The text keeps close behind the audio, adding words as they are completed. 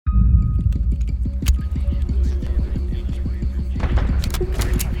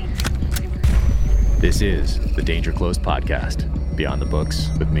This is the Danger Close podcast, Beyond the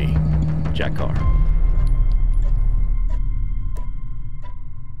Books with me, Jack Carr.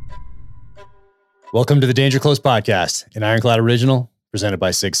 Welcome to the Danger Close podcast, an Ironclad original presented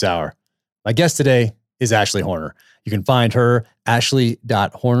by Sig Sauer. My guest today is Ashley Horner. You can find her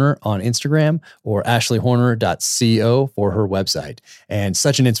ashley.horner on Instagram or ashleyhorner.co for her website. And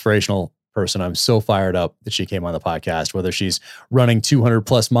such an inspirational person. I'm so fired up that she came on the podcast, whether she's running 200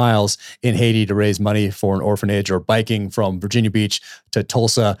 plus miles in Haiti to raise money for an orphanage, or biking from Virginia Beach to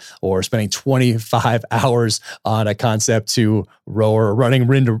Tulsa, or spending 25 hours on a Concept 2 rower, running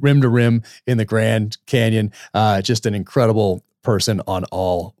rim to rim in the Grand Canyon. Just an incredible person on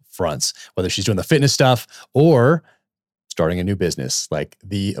all fronts, whether she's doing the fitness stuff or starting a new business like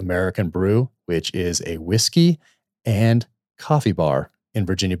The American Brew, which is a whiskey and coffee bar in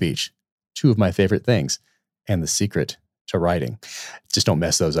Virginia Beach. Two of my favorite things, and the secret to writing. Just don't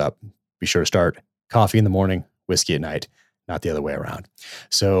mess those up. Be sure to start coffee in the morning, whiskey at night, not the other way around.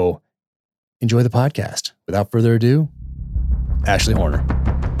 So enjoy the podcast. Without further ado, Ashley Horner.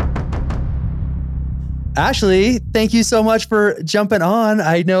 Ashley, thank you so much for jumping on.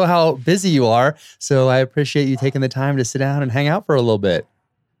 I know how busy you are, so I appreciate you taking the time to sit down and hang out for a little bit.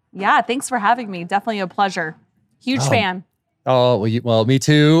 Yeah, thanks for having me. Definitely a pleasure. Huge fan. Oh, well, me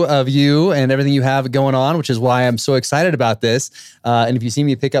too, of you and everything you have going on, which is why I'm so excited about this. And if you see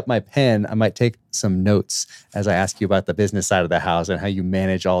me pick up my pen, I might take some notes as I ask you about the business side of the house and how you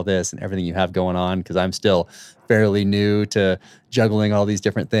manage all this and everything you have going on, because I'm still fairly new to juggling all these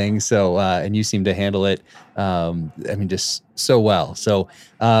different things. So, and you seem to handle it, just so well. So,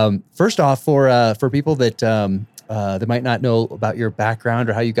 first off, for people that might not know about your background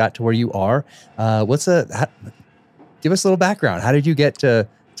or how you got to where you are, give us a little background. How did you get to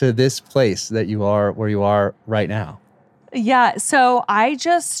this place that you are, where you are right now? Yeah, so I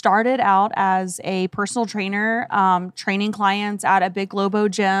just started out as a personal trainer, training clients at a big Lobo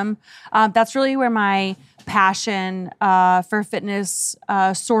gym. That's really where my passion for fitness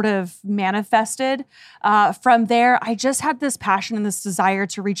sort of manifested. From there, I just had this passion and this desire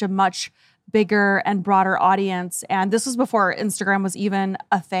to reach a much bigger and broader audience. And this was before Instagram was even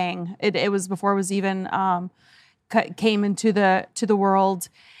a thing. It was before it was even came into the world.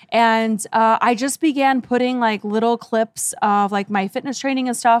 And I just began putting like little clips of like my fitness training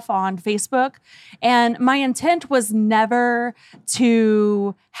and stuff on Facebook. And my intent was never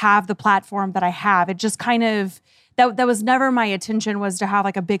to have the platform that I have. It just kind of, that was never my intention, was to have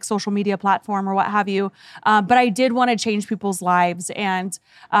like a big social media platform or what have you. But I did want to change people's lives. And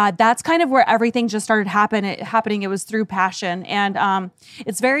that's kind of where everything just started happening. It was through passion. And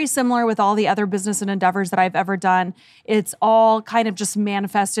it's very similar with all the other business and endeavors that I've ever done. It's all kind of just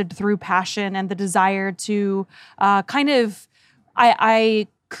manifested through passion and the desire to I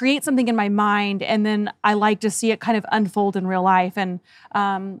create something in my mind, and then I like to see it kind of unfold in real life. And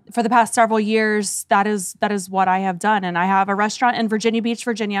for the past several years, that is what I have done. And I have a restaurant in Virginia Beach,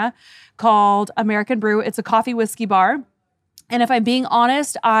 Virginia, called American Brew. It's a coffee whiskey bar. And if I'm being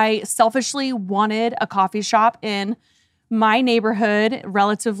honest, I selfishly wanted a coffee shop in my neighborhood,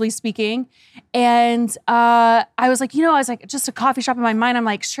 relatively speaking. And I was like, just a coffee shop in my mind. I'm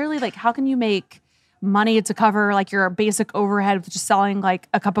like, surely, like, how can you make money to cover like your basic overhead with just selling like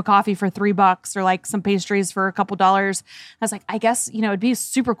a cup of coffee for $3 or like some pastries for a couple dollars? I was like, I guess, it'd be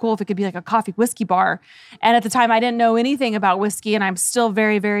super cool if it could be like a coffee whiskey bar. And at the time I didn't know anything about whiskey, and I'm still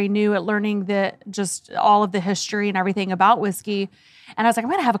very, very new at learning just all of the history and everything about whiskey. And I was like, I'm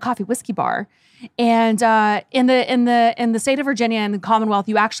going to have a coffee whiskey bar. And in the state of Virginia and the Commonwealth,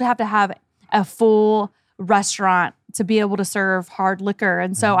 you actually have to have a full restaurant to be able to serve hard liquor.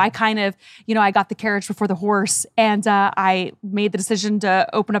 And so I kind of, I got the carriage before the horse, and I made the decision to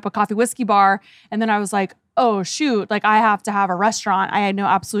open up a coffee whiskey bar. And then I was like, oh shoot, like I have to have a restaurant. I know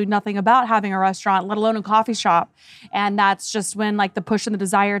absolutely nothing about having a restaurant, let alone a coffee shop. And that's just when like the push and the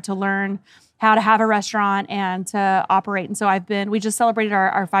desire to learn how to have a restaurant and to operate. And so we just celebrated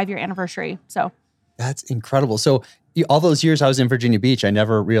our 5-year anniversary. So that's incredible. So all those years I was in Virginia Beach, I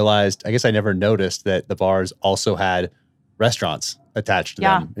never noticed that the bars also had restaurants attached to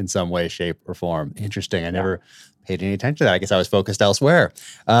them in some way, shape, or form. Interesting. I never paid any attention to that. I guess I was focused elsewhere.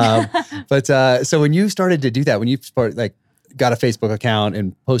 But so when you started to do that, when you got a Facebook account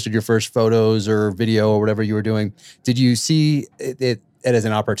and posted your first photos or video or whatever you were doing, did you see it as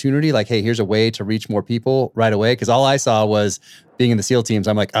an opportunity? Like, hey, here's a way to reach more people right away? Because all I saw was being in the SEAL teams.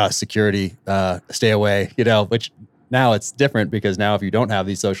 I'm like, security, stay away, which Now it's different because now if you don't have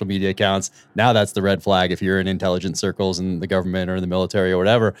these social media accounts, now that's the red flag if you're in intelligence circles in the government or in the military or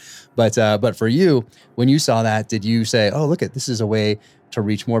whatever. But for you, when you saw that, did you say, oh, look at this is a way to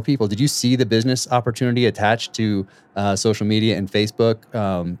reach more people? Did you see the business opportunity attached to social media and Facebook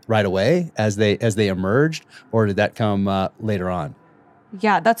right away as they emerged, or did that come later on?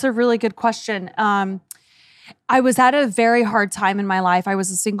 Yeah, that's a really good question. I was at a very hard time in my life. I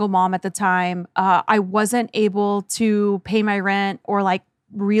was a single mom at the time. I wasn't able to pay my rent or like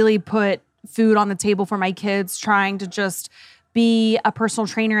really put food on the table for my kids, trying to just be a personal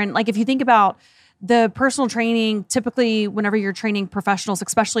trainer. And like, if you think about the personal training, typically whenever you're training professionals,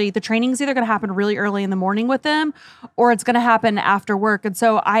 especially, the training is either going to happen really early in the morning with them or it's going to happen after work. And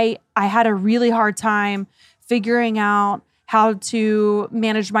so I had a really hard time figuring out how to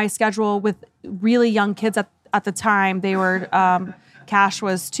manage my schedule with really young kids at the time. They were, Cash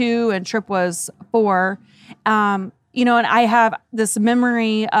was 2 and Trip was 4. And I have this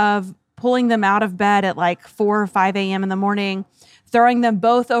memory of pulling them out of bed at like 4 or 5 a.m. in the morning, throwing them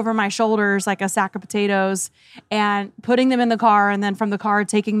both over my shoulders like a sack of potatoes and putting them in the car, and then from the car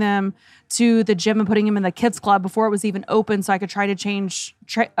taking them to the gym and putting them in the kids club before it was even open so I could try to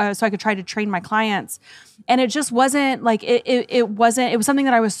train my clients. And it just wasn't like, it was something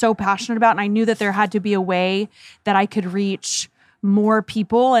that I was so passionate about. And I knew that there had to be a way that I could reach more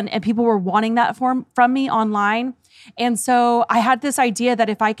people, and people were wanting that from me online. And so I had this idea that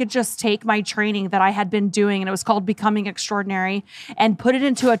if I could just take my training that I had been doing, and it was called Becoming Extraordinary, and put it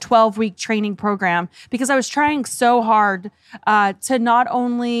into a 12-week training program, because I was trying so hard to not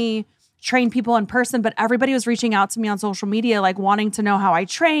only train people in person, but everybody was reaching out to me on social media, like wanting to know how I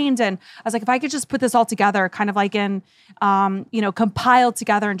trained. And I was like, if I could just put this all together, kind of like in, compiled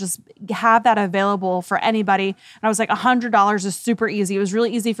together and just have that available for anybody. And I was like, $100 is super easy. It was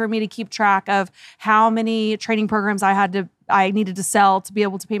really easy for me to keep track of how many training programs I needed to sell to be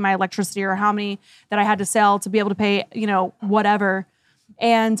able to pay my electricity, or how many that I had to sell to be able to pay, whatever.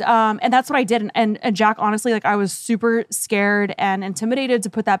 And that's what I did. And Jack, honestly, like I was super scared and intimidated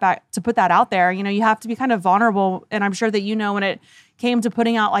to put that out there. You have to be kind of vulnerable. And I'm sure that, when it came to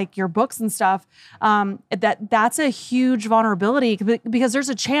putting out like your books and stuff, that's a huge vulnerability, because there's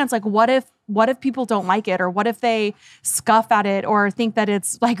a chance, like, what if people don't like it, or what if they scoff at it or think that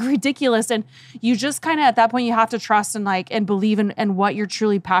it's like ridiculous? And you just kind of, at that point, you have to trust and believe in what you're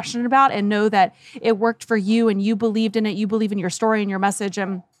truly passionate about, and know that it worked for you and you believed in it. You believe in your story and your message.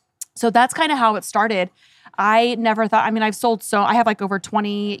 And so that's kind of how it started. I never thought, I have like over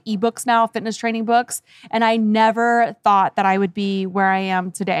 20 ebooks now, fitness training books, and I never thought that I would be where I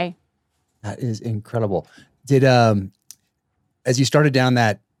am today. That is incredible. Did, as you started down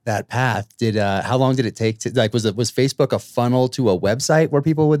that path, how long did it take to, like, was Facebook a funnel to a website where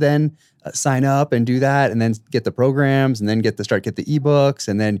people would then sign up and do that, and then get the programs, and then get the ebooks,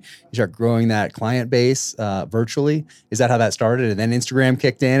 and then you start growing that client base virtually? Is that how that started? And then Instagram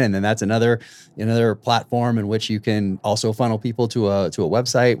kicked in, and then that's another platform in which you can also funnel people to a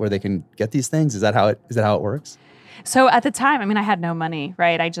website where they can get these things. Is that how it works? So at the time, I had no money,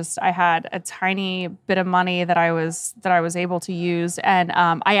 right? I had a tiny bit of money that I was able to use. And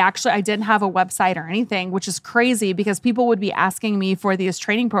I didn't have a website or anything, which is crazy, because people would be asking me for these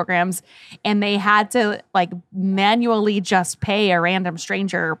training programs, and they had to like manually just pay a random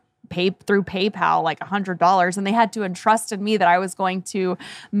stranger through PayPal like $100, and they had to entrust in me that I was going to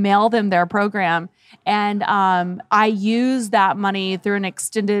mail them their program. And I used that money through an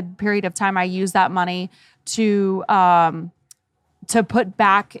extended period of time. I used that money to put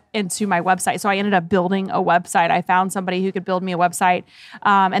back into my website. So I ended up building a website. I found somebody who could build me a website.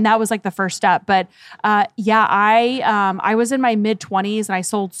 And that was like the first step. But I was in my mid-20s and I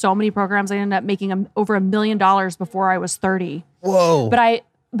sold so many programs. I ended up making over $1 million before I was 30. Whoa. But I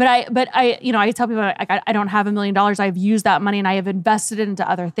tell people, I don't have $1 million. I've used that money and I have invested it into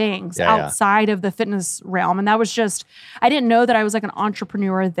other things outside of the fitness realm. And that was just, I didn't know that I was like an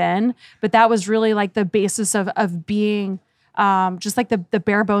entrepreneur then, but that was really like the basis of being just like the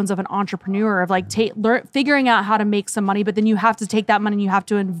bare bones of an entrepreneur, of like figuring out how to make some money, but then you have to take that money and you have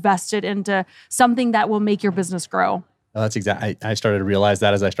to invest it into something that will make your business grow. Well, that's exactly, I started to realize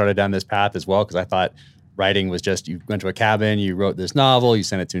that as I started down this path as well, because I thought writing was just, you went to a cabin, you wrote this novel, you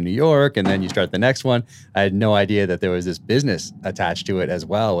sent it to New York, and then you start the next one. I had no idea that there was this business attached to it as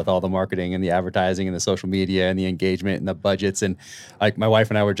well, with all the marketing and the advertising and the social media and the engagement and the budgets. And like, my wife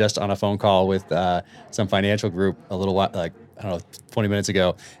and I were just on a phone call with some financial group a little while, like, I don't know, 20 minutes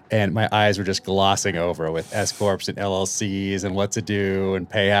ago, and my eyes were just glossing over with S Corps and LLCs and what to do and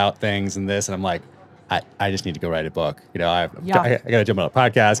pay out things and this. And I'm like, I just need to go write a book. I got to jump on a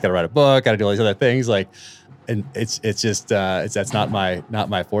podcast, got to write a book, got to do all these other things. Like, and it's just that's not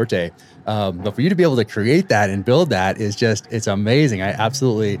my forte. But for you to be able to create that and build that is just, it's amazing. I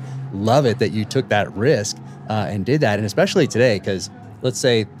absolutely love it that you took that risk and did that, and especially today, because let's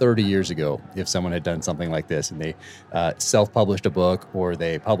say 30 years ago, if someone had done something like this and they self-published a book, or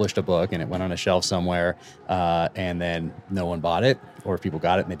they published a book and it went on a shelf somewhere and then no one bought it, or if people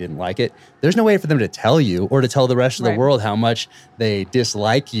got it and they didn't like it, there's no way for them to tell you or to tell the rest of the world how much they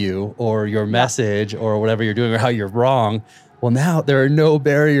dislike you or your message or whatever you're doing or how you're wrong. Well, now there are no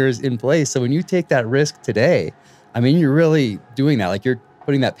barriers in place. So when you take that risk today, I mean, you're really doing that. Like, you're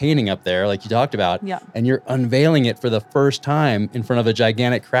putting that painting up there, like you talked about, and you're unveiling it for the first time in front of a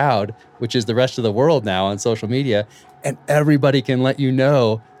gigantic crowd, which is the rest of the world now on social media. And everybody can let you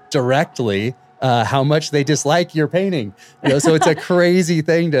know directly how much they dislike your painting. So it's a crazy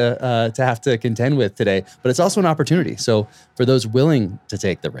thing to have to contend with today, but it's also an opportunity. So for those willing to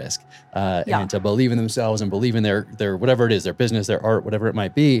take the risk and to believe in themselves and believe in their whatever it is, their business, their art, whatever it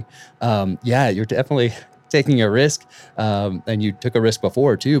might be, you're definitely taking a risk, and you took a risk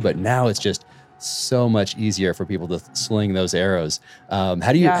before too, but now it's just so much easier for people to sling those arrows. How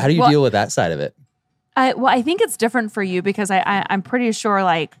do you deal with that side of it? I think it's different for you because I'm pretty sure,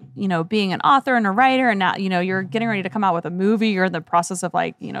 like, being an author and a writer, and now, you're getting ready to come out with a movie. You're in the process of,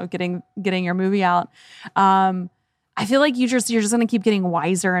 like, getting your movie out. I feel like you're just going to keep getting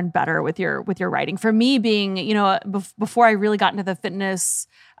wiser and better with your writing. For me, being, before I really got into the fitness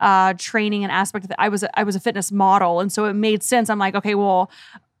training and aspect of it, I was a fitness model, and so it made sense. I'm like, okay, well,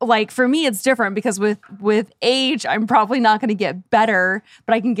 like, for me, it's different because with age, I'm probably not going to get better,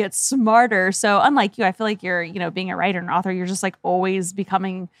 but I can get smarter. So unlike you, I feel like you're, being a writer and author, you're just, like, always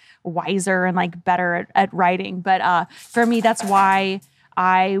becoming wiser and, like, better at writing. But for me, that's why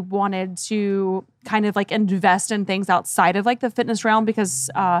I wanted to kind of, like, invest in things outside of, like, the fitness realm, because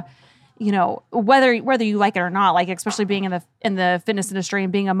whether you like it or not, like, especially being in the fitness industry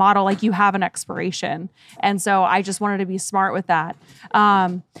and being a model, like, you have an expiration. And so I just wanted to be smart with that.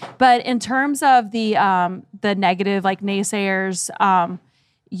 But in terms of the negative, like, naysayers,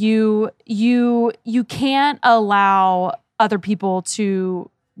 you can't allow other people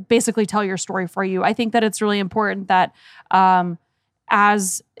to basically tell your story for you. I think that it's really important that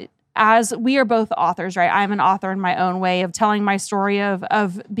as we are both authors, right? I'm an author in my own way of telling my story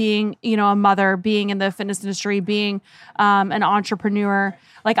of being, a mother, being in the fitness industry, being an entrepreneur.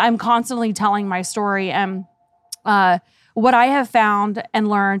 Like, I'm constantly telling my story. And what I have found and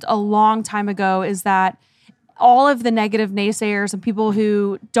learned a long time ago is that all of the negative naysayers and people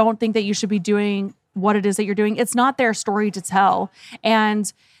who don't think that you should be doing what it is that you're doing, it's not their story to tell.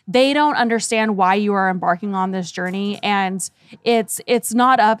 And they don't understand why you are embarking on this journey, and it's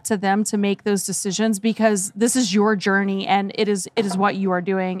not up to them to make those decisions, because this is your journey and it is what you are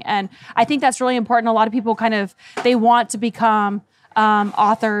doing. And I think that's really important. A lot of people they want to become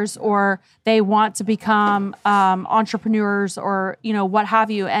authors, or they want to become entrepreneurs, or what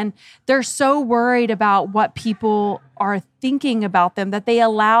have you, and they're so worried about what people are thinking about them that they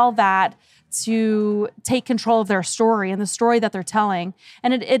allow that to take control of their story and the story that they're telling.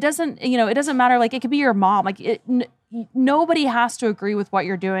 And it doesn't, it doesn't matter. Like, it could be your mom. Like, nobody has to agree with what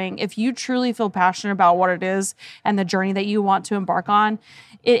you're doing. If you truly feel passionate about what it is and the journey that you want to embark on,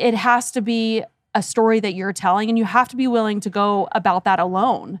 it has to be a story that you're telling, and you have to be willing to go about that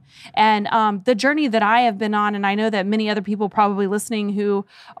alone. And the journey that I have been on, and I know that many other people probably listening who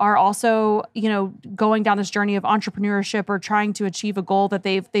are also, going down this journey of entrepreneurship or trying to achieve a goal that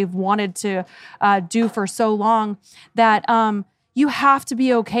they've wanted to do for so long, that you have to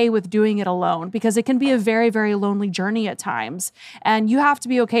be okay with doing it alone, because it can be a very, very lonely journey at times. And you have to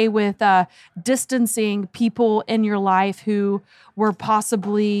be okay with distancing people in your life who were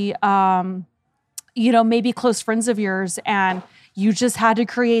possibly maybe close friends of yours, and you just had to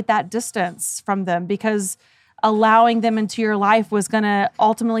create that distance from them, because allowing them into your life was going to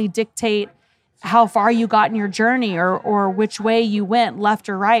ultimately dictate how far you got in your journey, or which way you went, left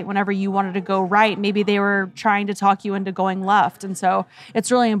or right. Whenever you wanted to go right, maybe they were trying to talk you into going left. And so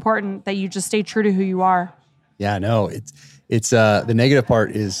it's really important that you just stay true to who you are. Yeah, no, it's the negative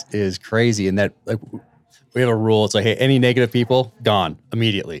part is crazy, in that, like, we have a rule. It's like, hey, any negative people, gone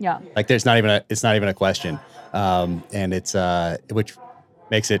immediately. Yeah. Like, it's not even a question. And it's, which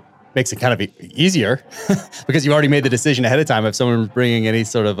makes it kind of easier because you already made the decision ahead of time. If someone's bringing any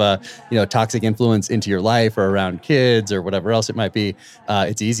sort of, toxic influence into your life, or around kids or whatever else it might be,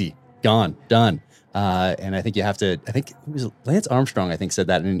 it's easy, gone, done. And I think I think it was Lance Armstrong, I think, said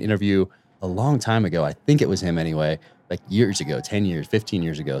that in an interview a long time ago. I think it was him anyway. Like, years ago, 10 years, 15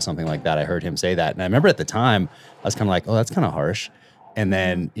 years ago, something like that. I heard him say that. And I remember at the time, I was kind of like, oh, that's kind of harsh. And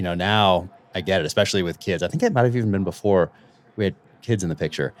then, now I get it, especially with kids. I think it might have even been before we had kids in the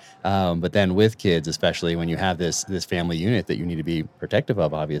picture. But then with kids, especially when you have this family unit that you need to be protective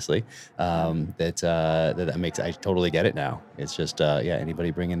of, obviously, that makes, I totally get it now. It's just, anybody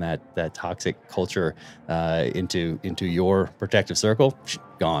bringing that toxic culture into your protective circle,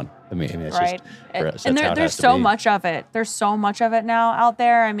 gone. I mean it's right. just, and there's so much of it. There's so much of it now out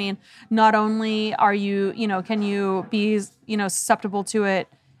there. I mean, not only are you, can you be, susceptible to it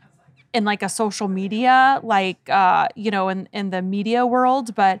in like a social media, like, in the media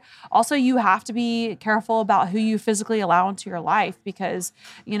world, but also you have to be careful about who you physically allow into your life because,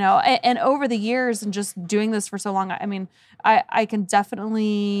 and over the years and just doing this for so long, I mean, I can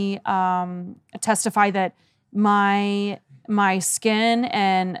definitely testify that my skin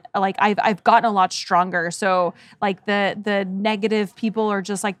and like I've gotten a lot stronger. So like the negative people or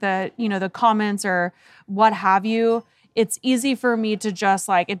just like the comments or what have you, it's easy for me to just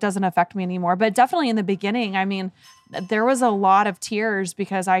like, it doesn't affect me anymore. But definitely in the beginning, I mean, there was a lot of tears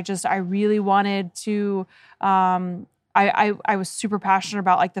because I really wanted to, I was super passionate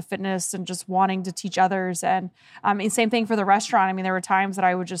about like the fitness and just wanting to teach others. And same thing for the restaurant. I mean, there were times that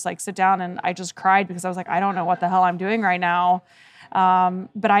I would just like sit down and I just cried because I was like, I don't know what the hell I'm doing right now.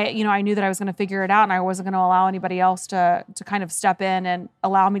 But I knew that I was going to figure it out and I wasn't going to allow anybody else to kind of step in and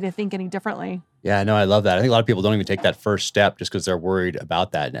allow me to think any differently. Yeah, no, I love that. I think a lot of people don't even take that first step just because they're worried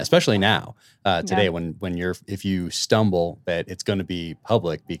about that, and especially now, today, when if you stumble, that it's going to be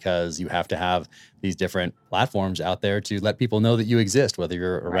public because you have to have these different platforms out there to let people know that you exist, whether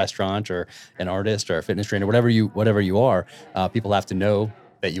you're a restaurant or an artist or a fitness trainer, whatever you are, people have to know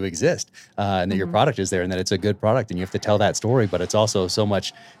that you exist and that your product is there and that it's a good product, and you have to tell that story. But it's also so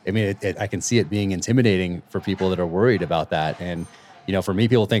much. I mean, I can see it being intimidating for people that are worried about that. And for me,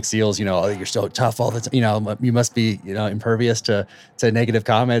 people think SEALs, oh, you're so tough all the time. You must be, impervious to negative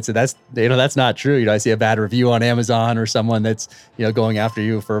comments. And that's not true. I see a bad review on Amazon or someone that's, going after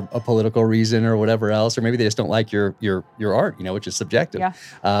you for a political reason or whatever else, or maybe they just don't like your art, which is subjective. Yeah.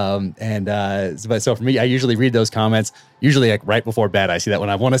 But so for me, I usually read those comments, usually like right before bed. I see that when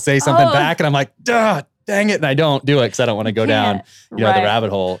I want to say something back and I'm like, duh, dang it. And I don't do it because I don't want to go down, the rabbit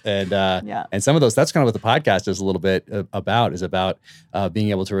hole. And and some of those, that's kind of what the podcast is a little bit about, is about being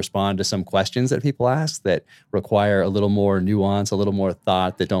able to respond to some questions that people ask that require a little more nuance, a little more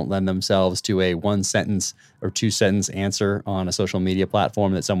thought, that don't lend themselves to a 1-sentence or 2-sentence answer on a social media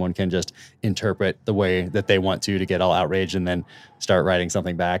platform that someone can just interpret the way that they want to get all outraged and then start writing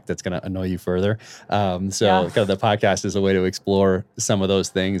something back that's going to annoy you further. Kind of the podcast is a way to explore some of those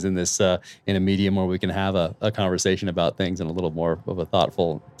things in this in a medium where we can have a conversation about things in a little more of a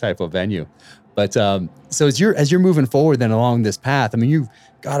thoughtful type of venue. But so as you're moving forward then along this path, I mean, you've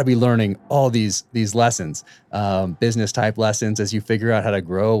got to be learning all these lessons, business type lessons as you figure out how to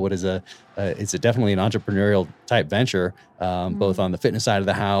grow. What is it's definitely an entrepreneurial type venture, both on the fitness side of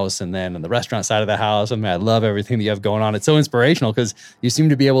the house and then on the restaurant side of the house. I mean, I love everything that you have going on. It's so inspirational because you seem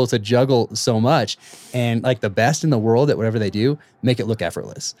to be able to juggle so much, and like the best in the world at whatever they do, make it look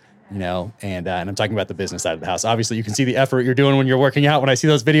effortless. And I'm talking about the business side of the house. Obviously, you can see the effort you're doing when you're working out. When I see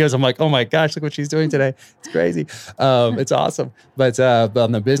those videos, I'm like, oh my gosh, look what she's doing today. It's crazy. It's awesome. But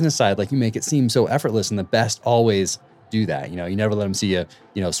on the business side, like, you make it seem so effortless, and the best always do that. You never let them see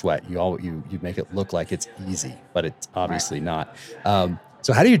you, sweat. You make it look like it's easy, but it's obviously not.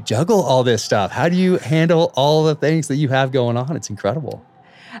 So how do you juggle all this stuff? How do you handle all the things that you have going on? It's incredible.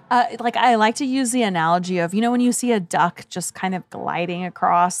 I like to use the analogy of, when you see a duck just kind of gliding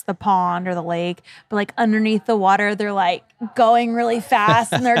across the pond or the lake, but like underneath the water, they're like going really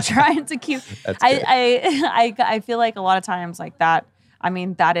fast and they're trying to keep, I feel like a lot of times like that. I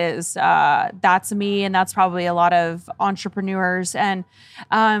mean, that's me, and that's probably a lot of entrepreneurs. And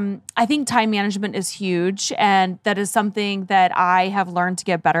I think time management is huge, and that is something that I have learned to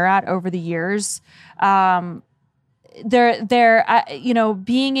get better at over the years. Being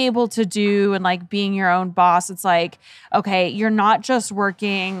able to do and like being your own boss, it's like, okay, you're not just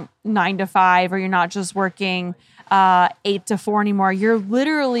working 9 to 5, or you're not just working 8 to 4 anymore. You're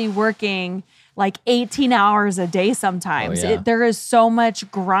literally working like 18 hours a day sometimes. There is so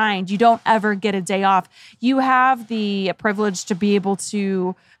much grind. You don't ever get a day off. You have the privilege to be able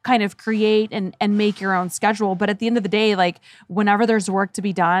to kind of create and make your own schedule. But at the end of the day, like, whenever there's work to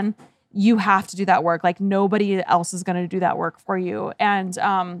be done, you have to do that work. Like, nobody else is going to do that work for you. And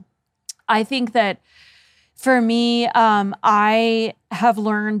I think that for me, I have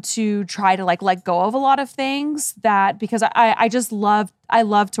learned to try to like let go of a lot of things, that because I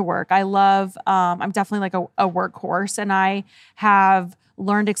love to work. I'm definitely like a workhorse, and I have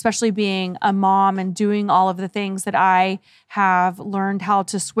learned, especially being a mom and doing all of the things that I have learned how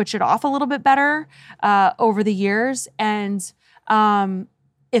to switch it off a little bit better over the years. And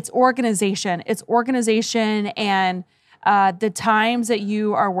it's organization. It's organization, and the times that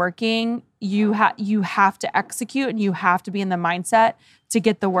you are working, you have to execute, and you have to be in the mindset to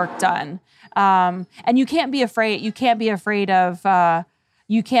get the work done. And you can't be afraid. You can't be afraid of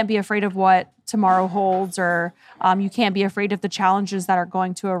what tomorrow holds, or you can't be afraid of the challenges that are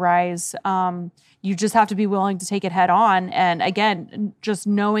going to arise. You just have to be willing to take it head on. And again, just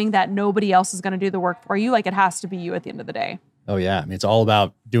knowing that nobody else is going to do the work for you. Like, it has to be you at the end of the day. Oh yeah. I mean, it's all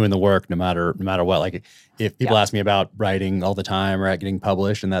about doing the work no matter what. Like, if people ask me about writing all the time or getting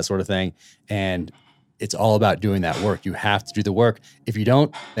published and that sort of thing, and it's all about doing that work. You have to do the work. If you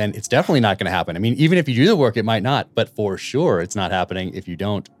don't, then it's definitely not going to happen. I mean, even if you do the work, it might not, but for sure it's not happening if you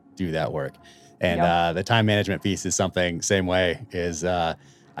don't do that work. And the time management piece is something, same way, is I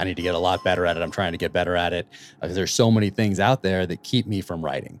need to get a lot better at it. I'm trying to get better at it because there's so many things out there that keep me from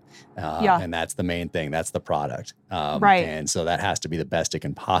writing. And that's the main thing. That's the product. Right. And so that has to be the best it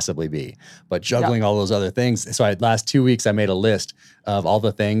can possibly be. But juggling all those other things. So last 2 weeks, I made a list of all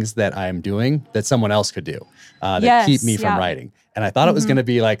the things that I'm doing that someone else could do that keep me from writing. And I thought it was going to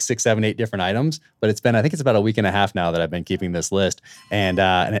be like 6, 7, 8 different items, but I think it's about a week and a half now that I've been keeping this list. And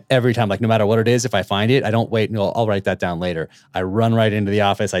every time, like, no matter what it is, if I find it, I don't wait and I'll write that down later. I run right into the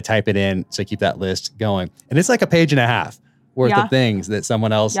office. I type it in. So I keep that list going. And it's like a page and a half worth of things that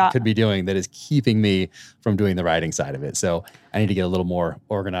someone else could be doing that is keeping me from doing the writing side of it. So I need to get a little more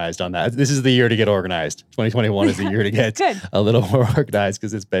organized on that. This is the year to get organized. 2021 is the year to get a little more organized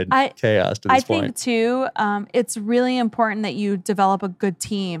because it's been chaos to this point. I think too, it's really important that you develop a good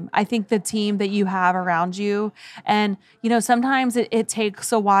team. I think the team that you have around you, and sometimes it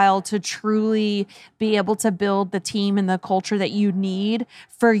takes a while to truly be able to build the team and the culture that you need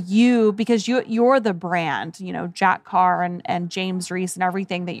for you, because you're the brand, Jack Carr and James Reese and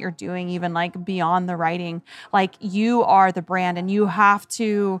everything that you're doing, even like beyond the writing, like you are the brand, and you have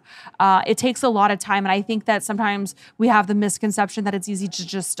to, it takes a lot of time. And I think that sometimes we have the misconception that it's easy to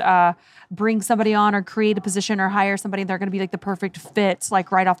just bring somebody on or create a position or hire somebody and they're going to be like the perfect fit,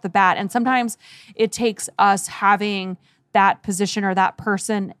 like right off the bat. And sometimes it takes us having that position or that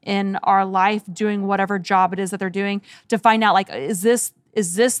person in our life doing whatever job it is that they're doing to find out, like, is this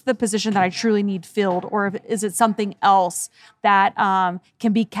the position that I truly need filled, or is it something else that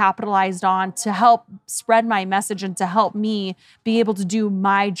can be capitalized on to help spread my message and to help me be able to do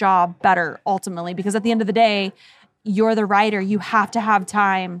my job better ultimately? Because at the end of the day, you're the writer. You have to have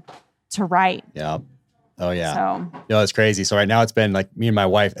time to write. Yeah. Oh yeah. So it's crazy. So right now it's been like me and my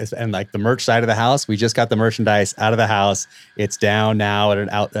wife, and like the merch side of the house. We just got the merchandise out of the house. It's down now at an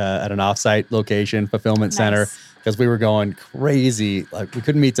offsite location, fulfillment center, because we were going crazy. Like, we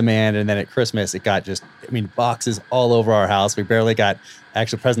couldn't meet demand. And then at Christmas, it got boxes all over our house. We barely got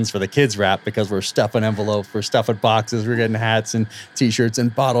actual presents for the kids wrap because we're stuffing envelopes, we're stuffing boxes, we're getting hats and t-shirts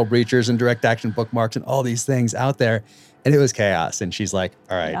and bottle breachers and direct action bookmarks and all these things out there. And it was chaos. And she's like,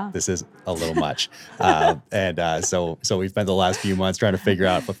 all right, this is a little much. So we spent the last few months trying to figure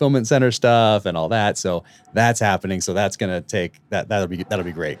out fulfillment center stuff and all that. So that's happening. So that's going to take that'll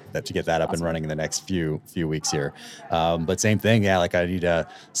be great to get that up and running in the next few weeks here. But same thing. Yeah. Like, I need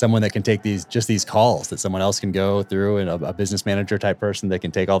someone that can take these calls that someone else can go through, and a business manager type person that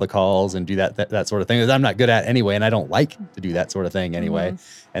can take all the calls and do that sort of thing that I'm not good at anyway. And I don't like to do that sort of thing anyway.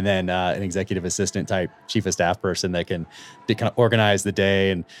 And then an executive assistant type chief of staff person that can kind of organize the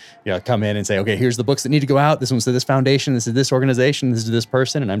day and come in and say, okay, here's the books that need to go out. This one's to this foundation. This is this organization. This is to this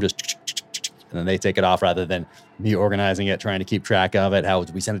person. And I'm just, and then they take it off rather than me organizing it, trying to keep track of it. How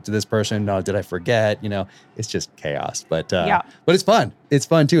did we send it to this person? No, did I forget? It's just chaos. But but it's fun. It's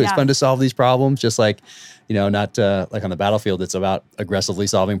fun too. It's fun to solve these problems. Just like, not like on the battlefield, it's about aggressively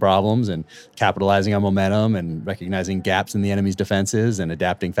solving problems and capitalizing on momentum and recognizing gaps in the enemy's defenses and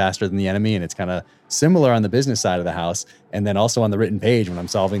adapting faster than the enemy. And it's kind of similar on the business side of the house. And then also on the written page, when I'm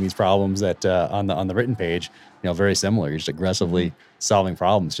solving these problems that on the written page, very similar. You're just aggressively solving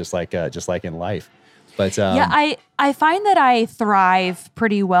problems, just like in life. But I find that I thrive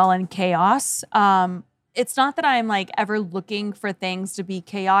pretty well in chaos. It's not that I'm like ever looking for things to be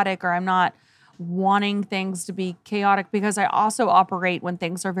chaotic, or I'm not wanting things to be chaotic, because I also operate when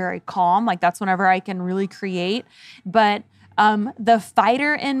things are very calm. Like, that's whenever I can really create. But the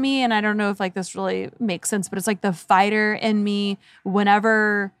fighter in me, and I don't know if like this really makes sense, but it's like the fighter in me,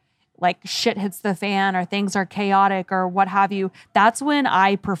 whenever like shit hits the fan or things are chaotic or what have you, that's when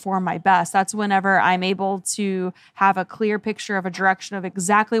I perform my best. That's whenever I'm able to have a clear picture of a direction of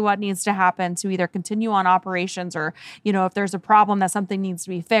exactly what needs to happen to either continue on operations or, if there's a problem that something needs to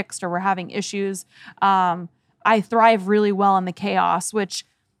be fixed or we're having issues. I thrive really well in the chaos, which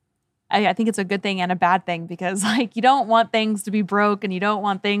I think it's a good thing and a bad thing because like you don't want things to be broke and you don't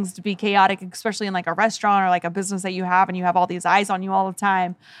want things to be chaotic, especially in like a restaurant or like a business that you have and you have all these eyes on you all the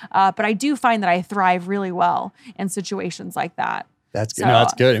time. But I do find that I thrive really well in situations like that. That's good. No,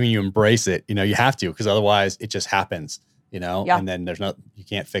 that's good. I mean, you embrace it, you have to, because otherwise it just happens, and then you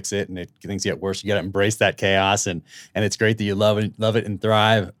can't fix it and things get worse. You got to embrace that chaos. And it's great that you love it and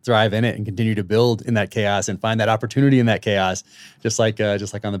thrive in it and continue to build in that chaos and find that opportunity in that chaos, just like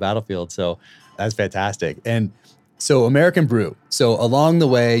on the battlefield. So that's fantastic. And so American Brew. So along the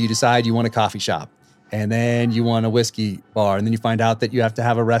way, you decide you want a coffee shop and then you want a whiskey bar. And then you find out that you have to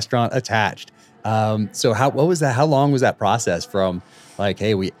have a restaurant attached. So what was that? How long was that process from like,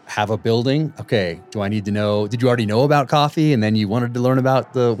 hey, we have a building. Okay. Do I need to know? Did you already know about coffee and then you wanted to learn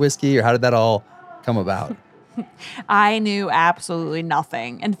about the whiskey, or how did that all come about? I knew absolutely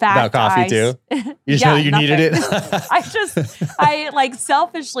nothing. In fact, about coffee too. You just know that you nothing. needed it. I like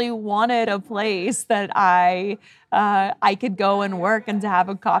selfishly wanted a place that I could go and work and to have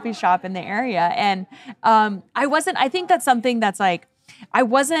a coffee shop in the area. And I think that's something that's like, I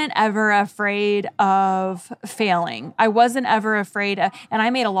wasn't ever afraid of failing. I wasn't ever afraid of, and I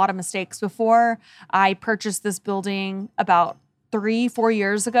made a lot of mistakes before I purchased this building about 3-4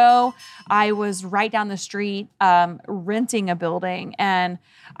 years ago. I was right down the street renting a building, and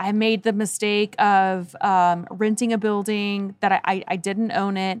I made the mistake of renting a building that I didn't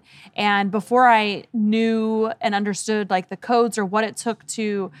own it. And before I knew and understood like the codes or what it took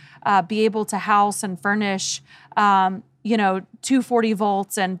to be able to house and furnish 240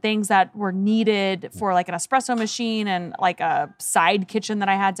 volts and things that were needed for like an espresso machine and like a side kitchen that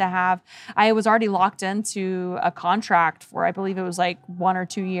I had to have, I was already locked into a contract for, I believe it was like 1 or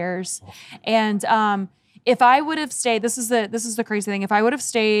 2 years. And if I would have stayed, this is the crazy thing. If I would have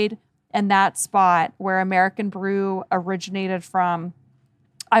stayed in that spot where American Brew originated from,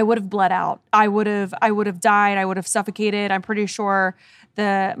 I would have bled out. I would have died. I would have suffocated. I'm pretty sure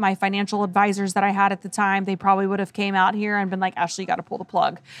my financial advisors that I had at the time, they probably would have came out here and been like, Ashley, you got to pull the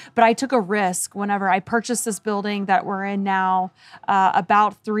plug. But I took a risk whenever I purchased this building that we're in now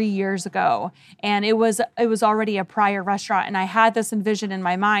about 3 years ago. And it was already a prior restaurant. And I had this envision in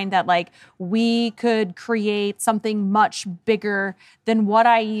my mind that like we could create something much bigger than what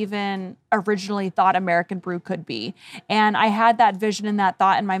I even originally thought American Brew could be. And I had that vision and that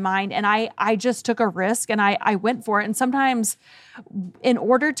thought in my mind. And I just took a risk and I went for it. And sometimes in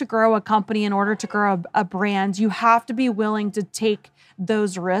order to grow a company, in order to grow a brand, you have to be willing to take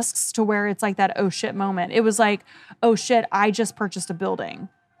those risks to where it's like that, oh shit moment. It was like, oh shit, I just purchased a building.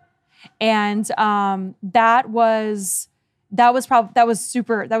 And that was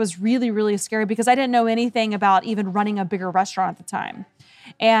really, really scary because I didn't know anything about even running a bigger restaurant at the time.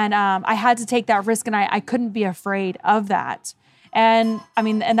 And I had to take that risk and I couldn't be afraid of that. And I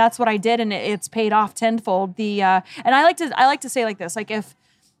mean, and that's what I did, and it's paid off tenfold. And I like to say like this, like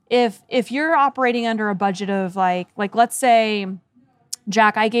if you're operating under a budget of like let's say,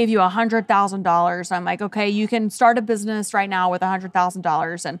 Jack, I gave you $100,000. I'm like, okay, you can start a business right now with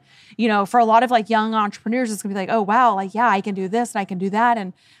 $100,000. And for a lot of like young entrepreneurs, it's gonna be like, oh wow, like yeah, I can do this and I can do that,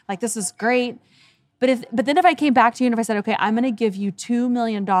 and like this is great. But then if I came back to you and if I said, okay, I'm going to give you $2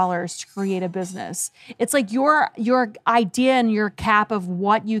 million to create a business, it's like your idea and your cap of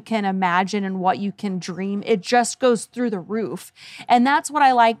what you can imagine and what you can dream, it just goes through the roof. And that's what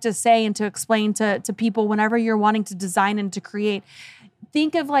I like to say and to explain to people whenever you're wanting to design and to create.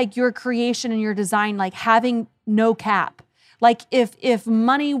 Think of like your creation and your design like having no cap. Like if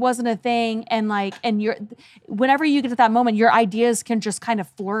money wasn't a thing and whenever you get to that moment, your ideas can just kind of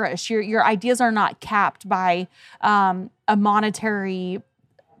flourish. Your ideas are not capped by a monetary,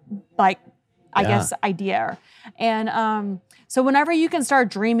 I guess, idea. And so whenever you can start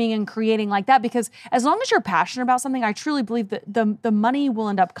dreaming and creating like that, because as long as you're passionate about something, I truly believe that the money will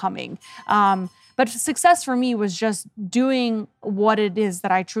end up coming. But success for me was just doing what it is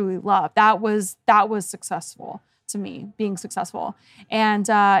that I truly love. That was successful to me, being successful. And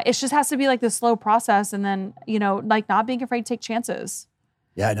it just has to be like this slow process. And then, like not being afraid to take chances.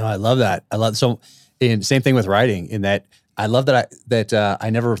 Yeah, no, I love that. And same thing with writing in that I love that I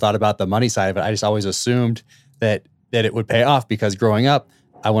never thought about the money side of it. I just always assumed that it would pay off because growing up,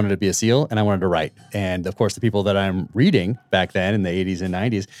 I wanted to be a SEAL and I wanted to write. And of course, the people that I'm reading back then in the 80s and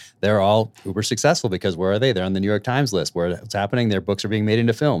 90s, they're all uber successful because where are they? They're on the New York Times list. What's happening? Their books are being made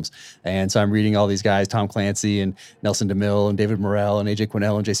into films. And so I'm reading all these guys, Tom Clancy and Nelson DeMille and David Morrell and AJ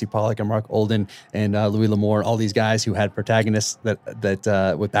Quinnell and JC Pollock and Mark Olden and Louis L'Amour, all these guys who had protagonists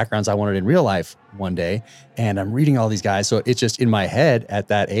that with backgrounds I wanted in real life one day. And I'm reading all these guys. So it's just in my head at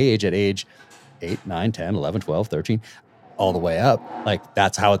that age, at age 8, 9, 10, 11, 12, 13, all the way up, like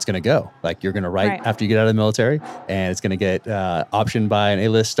that's how it's going to go. Like you're going to write after you get out of the military, and it's going to get optioned by an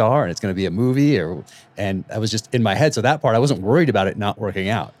A-list star, and it's going to be a movie. And I was just in my head. So that part, I wasn't worried about it not working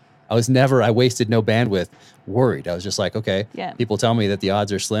out. I wasted no bandwidth worried. I was just like, okay, people tell me that the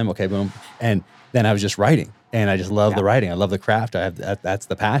odds are slim. Okay, boom. And then I was just writing, and I just love the writing. I love the craft. That's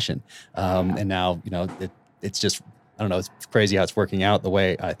the passion. And now, it's just, I don't know, it's crazy how it's working out the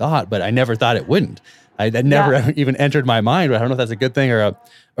way I thought, but I never thought it wouldn't. That never even entered my mind. I don't know if that's a good thing or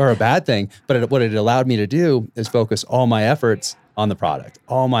a bad thing, but what it allowed me to do is focus all my efforts on the product,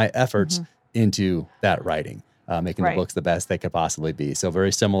 all my efforts into that writing, making the books the best they could possibly be. So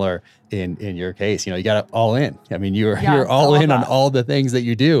very similar in your case. You got it all in. I mean, you're all in on all the things that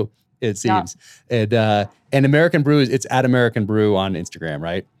you do, it seems. And American Brew, it's at American Brew on Instagram,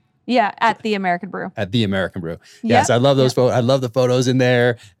 right? Yeah, at the American Brew. At the American Brew. Yes, I love those photos. I love the photos in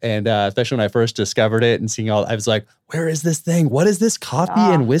there. And especially when I first discovered it and seeing I was like, where is this thing? What is this? Coffee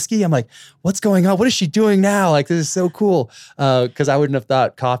and whiskey? I'm like, what's going on? What is she doing now? Like, this is so cool. Because I wouldn't have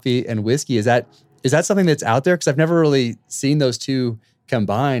thought coffee and whiskey. Is that something that's out there? Because I've never really seen those two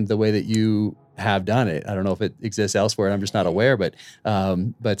combined the way that you have done it. I don't know if it exists elsewhere. I'm just not aware. But how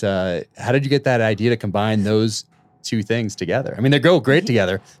did you get that idea to combine those two things together? I mean, they go great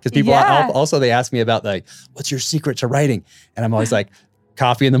together because people also, they ask me about like, what's your secret to writing? And I'm always like,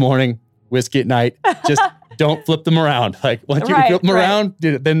 coffee in the morning, whiskey at night. Just don't flip them around. Like once you flip them around,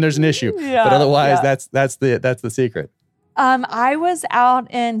 then there's an issue. But otherwise, that's the secret. I was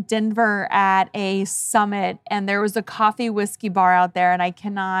out in Denver at a summit, and there was a coffee whiskey bar out there, and I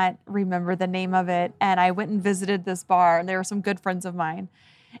cannot remember the name of it. And I went and visited this bar, and there were some good friends of mine.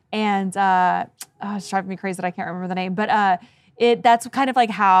 And it's driving me crazy that I can't remember the name, but that's kind of like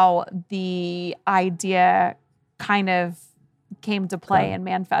how the idea kind of came to play and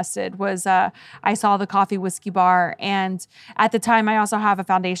manifested was I saw the coffee whiskey bar, and at the time I also have a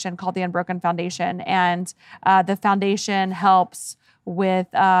foundation called the Unbroken Foundation, and the foundation helps with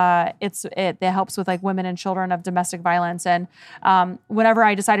it helps with like women and children of domestic violence. And whenever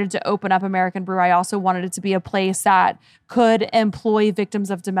I decided to open up American Brew, I also wanted it to be a place that could employ victims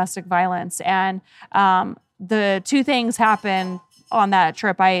of domestic violence. And the two things happened on that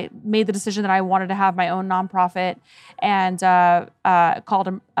trip. I made the decision that I wanted to have my own nonprofit and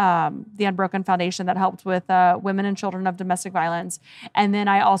called the Unbroken Foundation that helped with women and children of domestic violence. And then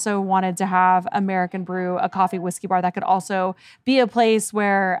I also wanted to have American Brew, a coffee whiskey bar that could also be a place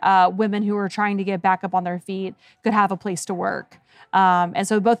where women who are trying to get back up on their feet could have a place to work. And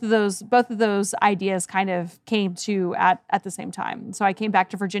so both of those ideas kind of came to at the same time. So I came back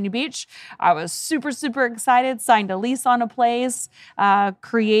to Virginia Beach. I was super, super excited, signed a lease on a place,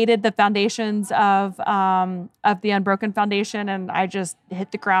 created the foundations of the Unbroken Foundation, and I just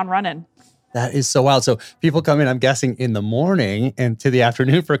hit the ground running. That is so wild. So people come in, I'm guessing, in the morning and to the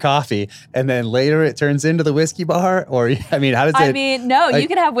afternoon for coffee, and then later it turns into the whiskey bar? Or, I mean, how does it? I mean, no, you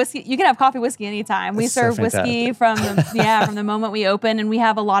can have whiskey. You can have coffee, whiskey anytime. We serve whiskey from the moment we open, and we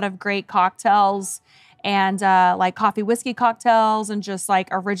have a lot of great cocktails and like coffee whiskey cocktails and just like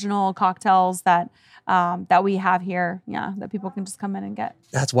original cocktails that we have here, that people can just come in and get.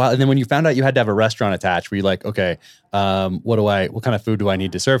 That's wild. And then when you found out you had to have a restaurant attached, were you like, okay, what kind of food do I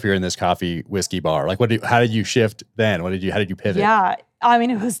need to serve here in this coffee whiskey bar? Like, how did you shift then? How did you pivot? Yeah, I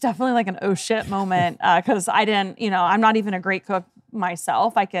mean, it was definitely like an oh shit moment because I didn't, I'm not even a great cook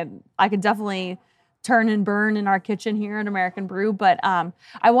myself. I could definitely turn and burn in our kitchen here at American Brew. But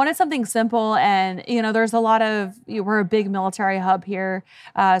I wanted something simple, and there's a lot of, we're a big military hub here,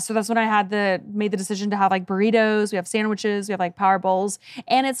 so that's when I made the decision to have like burritos. We have sandwiches, we have like power bowls,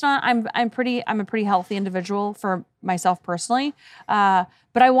 and it's not. I'm a pretty healthy individual for myself personally, but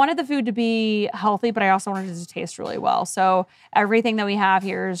I wanted the food to be healthy, but I also wanted it to taste really well. So everything that we have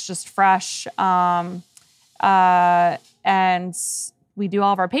here is just fresh, and we do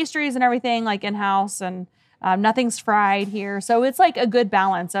all of our pastries and everything like in-house, and nothing's fried here. So it's like a good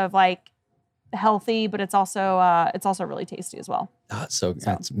balance of like healthy, but it's also really tasty as well. Oh,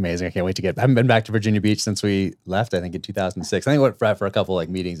 that's amazing. I can't wait to I haven't been back to Virginia Beach since we left, I think in 2006. I think I went for a couple like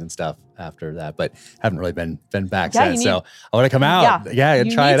meetings and stuff after that, but haven't really been back since. So I want to come out. Yeah,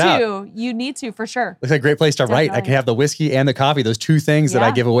 try it out. You need to, for sure. Looks like a great place to write. I can have the whiskey and the coffee, those two things that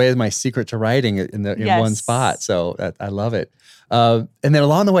I give away as my secret to writing in one spot. So I love it. And then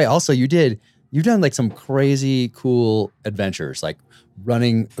along the way, also you've done like some crazy cool adventures, like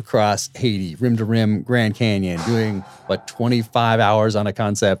running across Haiti, rim to rim, Grand Canyon, doing 25 hours on a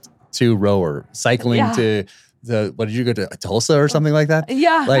Concept 2 rower, cycling to what did you go to, Tulsa or something like that?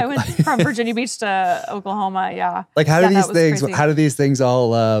 Yeah, I went from Virginia Beach to Oklahoma. Yeah. Like how do these things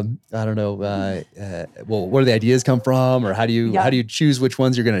all, I don't know, well, where do the ideas come from, or how do you choose which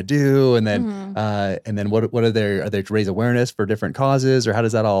ones you're going to do? And then, what are they to raise awareness for different causes, or how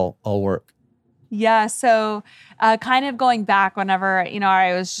does that all work? Yeah. So kind of going back whenever,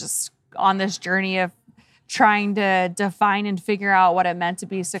 I was just on this journey of trying to define and figure out what it meant to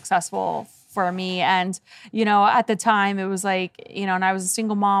be successful for me. And, at the time it was like, and I was a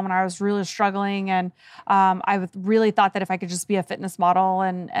single mom and I was really struggling. And I really thought that if I could just be a fitness model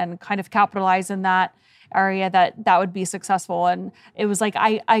and kind of capitalize in that area, that would be successful. And it was like,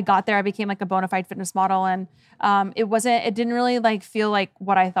 I got there, I became like a bona fide fitness model. And it didn't really like feel like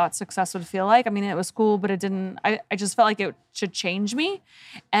what I thought success would feel like. I mean, it was cool, but I just felt like it should change me.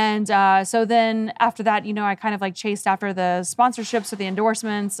 And so then after that, I kind of like chased after the sponsorships or the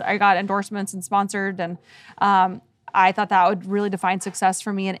endorsements. I got endorsements and sponsored, and I thought that would really define success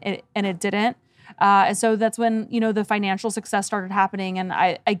for me, and it didn't. And so that's when, the financial success started happening. And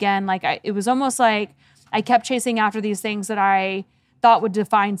it was almost like I kept chasing after these things that I thought would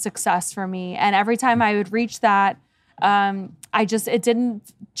define success for me. And every time I would reach that, it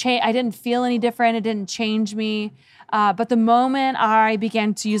didn't change. I didn't feel any different. It didn't change me. But the moment I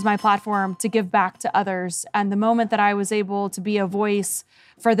began to use my platform to give back to others, and the moment that I was able to be a voice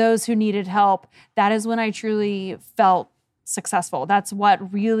for those who needed help, that is when I truly felt successful. That's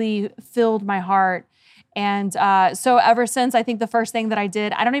what really filled my heart. And so ever since, I think the first thing that I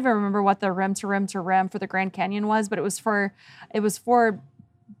did, I don't even remember what the rim to rim to rim for the Grand Canyon was, but it was for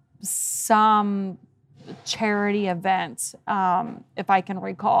some charity event, if I can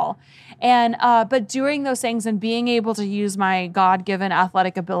recall. And but doing those things and being able to use my God-given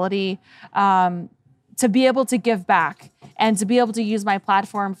athletic ability to be able to give back and to be able to use my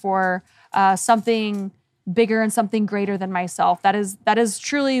platform for something bigger and something greater than myself. That is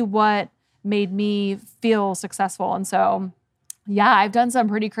truly what made me feel successful. And so, yeah, I've done some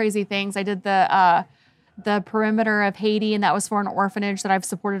pretty crazy things. I did the perimeter of Haiti, and that was for an orphanage that I've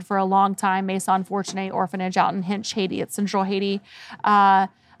supported for a long time, Maison Fortuné Orphanage out in Hinch, Haiti. It's central Haiti.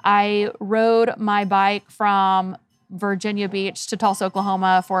 I rode my bike from Virginia Beach to Tulsa,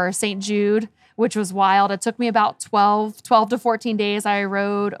 Oklahoma for St. Jude, which was wild. It took me about 12 to 14 days. I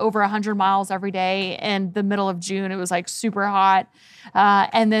rode over 100 miles every day in the middle of June. It was like super hot.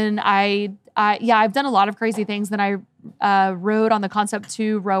 And then I've done a lot of crazy things. Then I rode on the Concept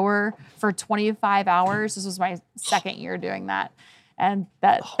 2 rower for 25 hours. This was my second year doing that. And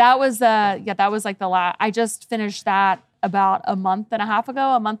that was like the last, I just finished that about a month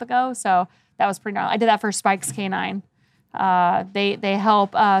ago. So that was pretty gnarly. I did that for Spikes Canine. They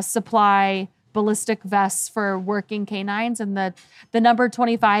help supply ballistic vests for working canines, and the number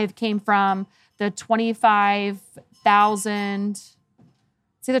 25 came from the 25,000. It's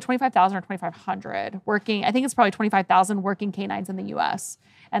either 25,000 or 2,500 working. I think it's probably 25,000 working canines in the U.S.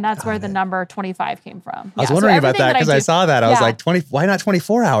 And that's where the number 25 came from. I was wondering about that because I saw that. I was like, why not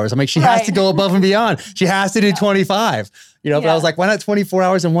 24 hours? I'm like, she has to go above and beyond. She has to do 25. But I was like, why not 24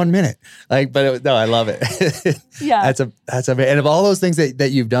 hours and 1 minute? Like, but no, I love it. Yeah. That's a, and of all those things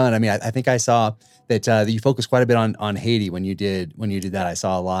that you've done, I mean, I think I saw that you focused quite a bit on Haiti when you did that. I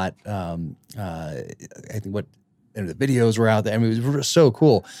saw a lot. I think the videos were out there. I mean, it was so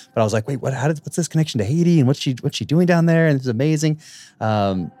cool. But I was like, wait, what's this connection to Haiti, and what's she doing down there? And it's amazing.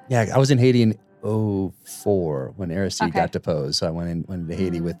 I was in Haiti in 2004 when Aristide got deposed. So I went to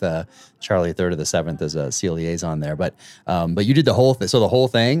Haiti with Charlie III of the 7th as a SEAL liaison there. But you did the whole thing. So the whole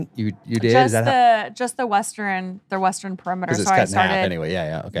thing you did? Just the western perimeter. Because it's cut in half anyway.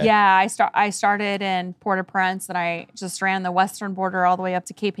 Yeah. Okay. Yeah, I started in Port-au-Prince, and I just ran the western border all the way up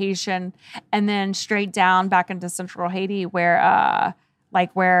to Cape Haitian, and then straight down back into central Haiti, where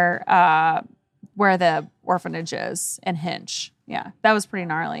the orphanages in Hinch. Yeah, that was pretty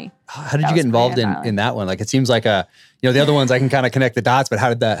gnarly. How did you get involved in that one? Like, it seems like the other ones I can kind of connect the dots, but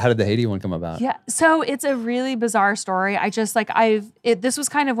how did the Haiti one come about? Yeah. So it's a really bizarre story. I just like, this was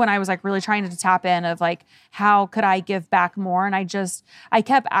kind of when I was like really trying to tap in of like, how could I give back more? And I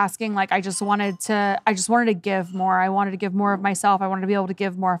kept asking, like, I just wanted to give more. I wanted to give more of myself. I wanted to be able to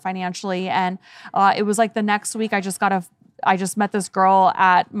give more financially. And it was like the next week I just met this girl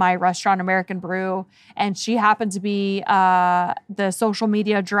at my restaurant, American Brew, and she happened to be the social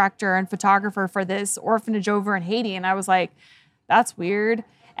media director and photographer for this orphanage over in Haiti. And I was like, that's weird.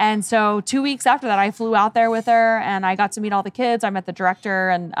 And so 2 weeks after that, I flew out there with her and I got to meet all the kids. I met the director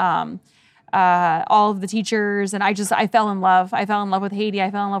and all of the teachers. And I fell in love. I fell in love with Haiti. I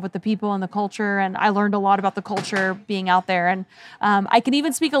fell in love with the people and the culture. And I learned a lot about the culture being out there. And I can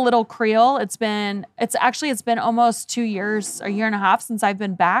even speak a little Creole. It's been almost 2 years, a year and a half since I've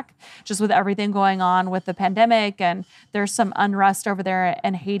been back, just with everything going on with the pandemic. And there's some unrest over there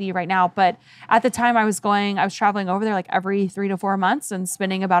in Haiti right now. But at the time I was traveling over there like every 3 to 4 months and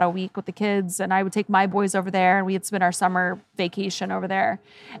spending about a week with the kids. And I would take my boys over there and we'd spend our summer vacation over there.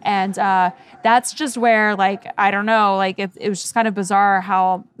 And that's just where, like, I don't know, like it was just kind of bizarre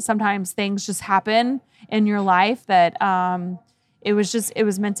how sometimes things just happen in your life that it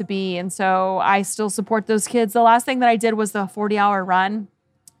was meant to be. And so I still support those kids. The last thing that I did was the 40-hour run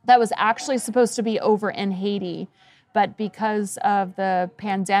that was actually supposed to be over in Haiti. But because of the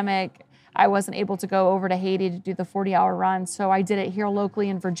pandemic, I wasn't able to go over to Haiti to do the 40-hour run. So I did it here locally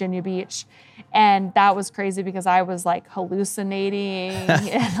in Virginia Beach. And that was crazy because I was like hallucinating.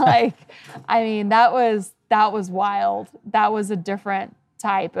 And like, I mean, that was wild. That was a different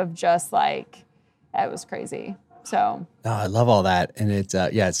type of just like, it was crazy. So. Oh, I love all that. And it's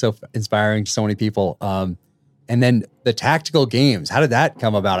so inspiring to so many people. And then the tactical games, how did that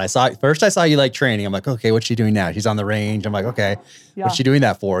come about? I saw you like training. I'm like, okay, what's she doing now? She's on the range. I'm like, okay, what's she doing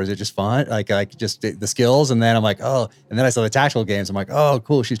that for? Is it just fun? Like just the skills? And then I'm like, oh, and then I saw the tactical games. I'm like, oh,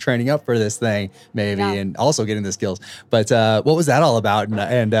 cool. She's training up for this thing maybe and also getting the skills. But what was that all about?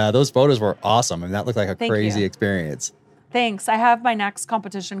 And those photos were awesome. And that looked like a crazy experience. Thanks. I have my next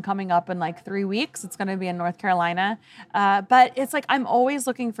competition coming up in like 3 weeks. It's going to be in North Carolina. But it's like, I'm always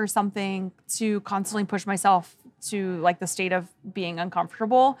looking for something to constantly push myself to like the state of being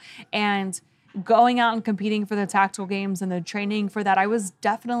uncomfortable. And going out and competing for the tactical games and the training for that, I was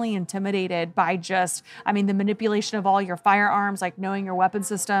definitely intimidated by the manipulation of all your firearms, like knowing your weapon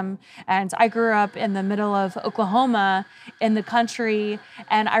system. And I grew up in the middle of Oklahoma in the country.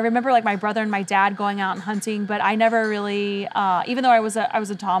 And I remember like my brother and my dad going out and hunting, but I never really, even though I was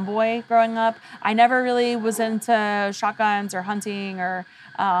a tomboy growing up, I never really was into shotguns or hunting or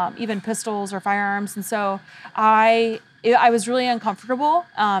even pistols or firearms. And so I was really uncomfortable,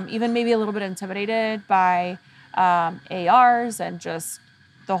 even maybe a little bit intimidated by ARs and just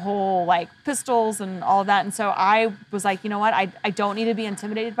the whole like pistols and all of that. And so I was like, you know what? I don't need to be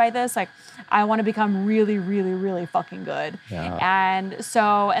intimidated by this. Like, I want to become really, really, really fucking good. Yeah. And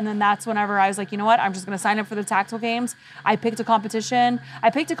then that's whenever I was like, you know what? I'm just going to sign up for the tactical games. I picked a competition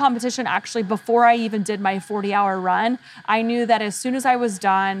actually before I even did my 40-hour run. I knew that as soon as I was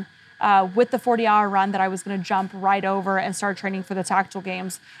done with the 40-hour run that I was going to jump right over and start training for the tactical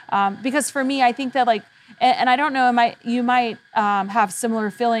games. Because for me, I think that like, and I don't know, you might have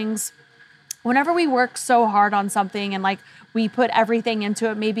similar feelings. Whenever we work so hard on something and like we put everything into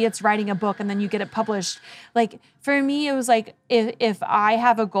it, maybe it's writing a book and then you get it published. Like for me, it was like, if I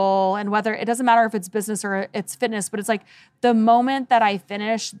have a goal, and whether it doesn't matter if it's business or it's fitness, but it's like the moment that I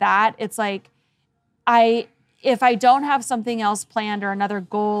finish that, it's like, if I don't have something else planned or another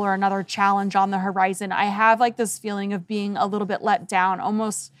goal or another challenge on the horizon, I have like this feeling of being a little bit let down,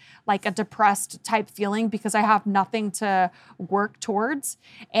 almost like a depressed type feeling because I have nothing to work towards.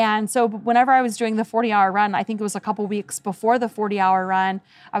 And so whenever I was doing the 40-hour run, I think it was a couple weeks before the 40-hour run,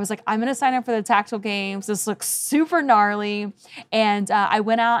 I was like, I'm going to sign up for the tactical games. This looks super gnarly. And I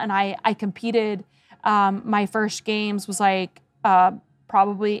went out and I competed. My first games was like,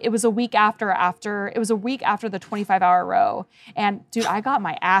 it was a week after the 25-hour row. And dude, I got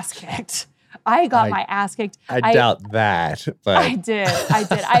my ass kicked. I doubt that, but I did.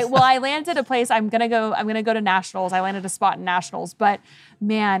 I landed a place. I'm going to go to nationals. I landed a spot in nationals, but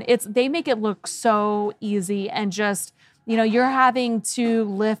man, they make it look so easy. And just, you're having to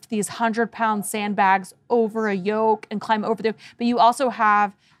lift these 100-pound sandbags over a yoke and climb over but you also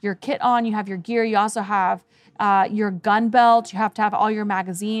have your kit on, you have your gear, you also have your gun belt, you have to have all your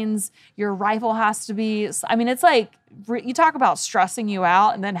magazines, your rifle has to be, it's like, you talk about stressing you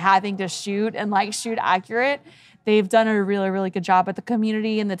out and then having to shoot and like shoot accurate. they've done a really, really good job. But the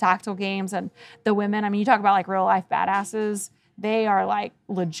community and the tactical games and the women, I mean, you talk about like real life badasses. They are like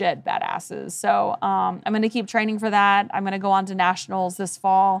legit badasses. So I'm going to keep training for that. I'm going to go on to nationals this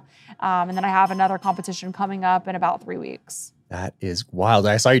fall. And then I have another competition coming up in about 3 weeks. That is wild.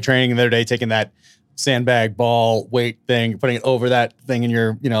 I saw you training the other day, taking that sandbag ball weight thing, putting it over that thing in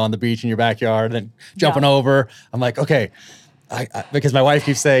your, on the beach in your backyard, and then jumping over. I'm like, okay. I because my wife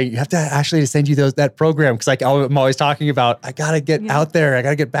keeps saying, you have to actually send you that program. Cause like I'm always talking about, I got to get out there. I got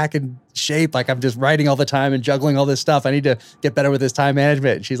to get back in shape. Like I'm just writing all the time and juggling all this stuff. I need to get better with this time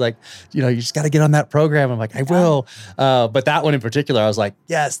management. And she's like, you just got to get on that program. I'm like, I will. But that one in particular, I was like,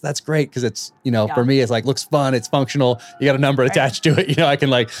 yes, that's great. Cause it's, for me, it's like, looks fun. It's functional. You got a number attached to it. I can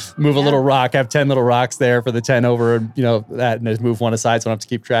like move a little rock, have 10 little rocks there for the 10 over, and that, and just move one aside. So I don't have to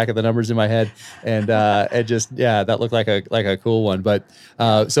keep track of the numbers in my head. And it just, that looked like a cool one. But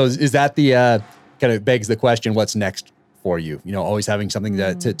so is that the kind of begs the question, what's next for you? Always having something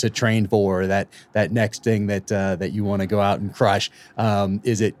to train for, that next thing that you want to go out and crush.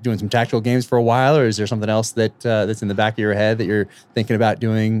 Is it doing some tactical games for a while, or is there something else that's in the back of your head that you're thinking about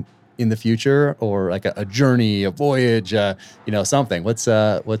doing in the future, or like a journey, a voyage, something? What's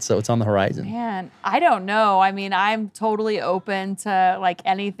on the horizon? Man, I don't know. I mean, I'm totally open to like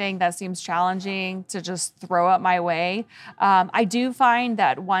anything that seems challenging to just throw up my way. I do find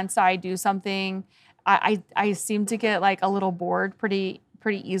that once I do something, I seem to get like a little bored pretty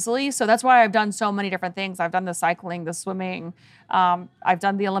easily. So that's why I've done so many different things. I've done the cycling, the swimming. I've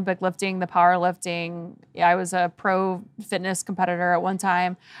done the Olympic lifting, the powerlifting. I was a pro fitness competitor at one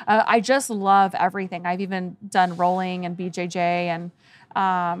time. I just love everything. I've even done rolling and BJJ. And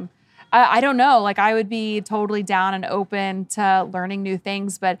I don't know, like I would be totally down and open to learning new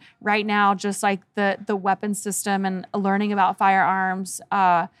things. But right now, just like the weapon system and learning about firearms,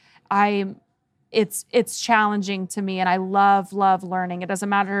 it's challenging to me, and I love learning. It doesn't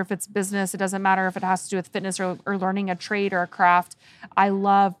matter if it's business. It doesn't matter if it has to do with fitness or learning a trade or a craft. I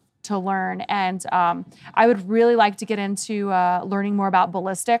love to learn. And I would really like to get into learning more about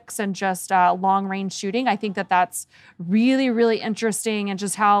ballistics and just long range shooting. I think that's really, really interesting, and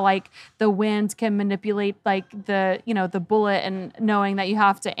just how like the wind can manipulate like the bullet, and knowing that you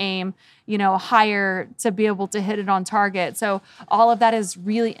have to aim, higher to be able to hit it on target. So all of that is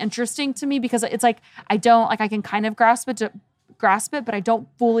really interesting to me, because it's like, I can kind of grasp it, but I don't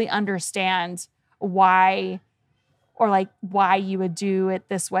fully understand why, or like why you would do it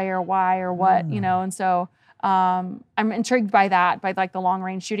this way, or why, or what, and so I'm intrigued by that, by like the long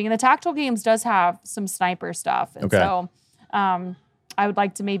range shooting. And the tactical games does have some sniper stuff. And so I would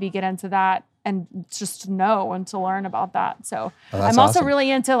like to maybe get into that and just to know and to learn about that. So I'm also awesome. Really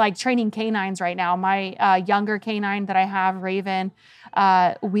into like training canines right now. My younger canine that I have, Raven,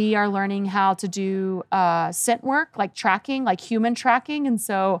 we are learning how to do scent work, like tracking, like human tracking. And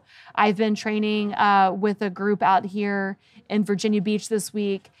so I've been training with a group out here in Virginia Beach this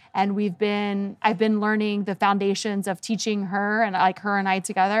week. And I've been learning the foundations of teaching her, and like her and I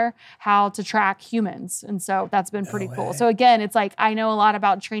together, how to track humans. And so that's been pretty cool. So again, it's like, I know a lot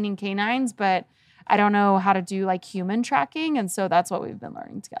about training canines, but I don't know how to do like human tracking. And so that's what we've been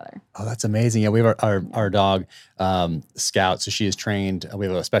learning together. Oh, that's amazing. Yeah, we have our dog, Scout. So she is trained. We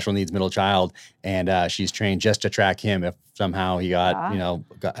have a special needs middle child, and she's trained just to track him. If somehow he got, I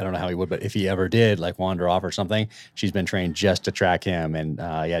don't know how he would, but if he ever did like wander off or something, she's been trained just to track him. And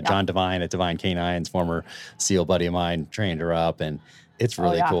John Devine at Devine Canines, former SEAL buddy of mine, trained her up, and it's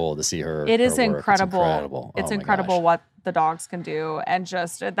really cool to see her. It is her work. incredible. It's incredible what the dogs can do. And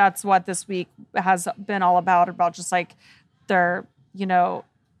just, that's what this week has been all about just like their,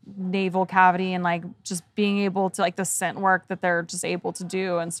 naval cavity, and like just being able to like the scent work that they're just able to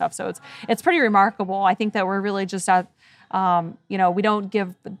do and stuff. So it's pretty remarkable. I think that we're really just at, we don't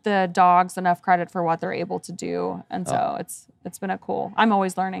give the dogs enough credit for what they're able to do. And so it's been I'm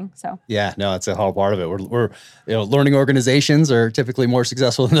always learning. So yeah, no, it's a whole part of it. We're learning organizations are typically more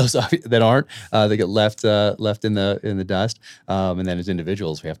successful than those that aren't. They get left in the dust. And then as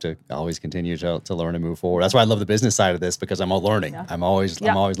individuals, we have to always continue to learn and move forward. That's why I love the business side of this, because I'm all learning. Yeah. I'm always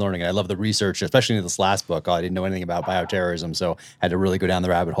learning. And I love the research, especially in this last book. I didn't know anything about bioterrorism, so I had to really go down the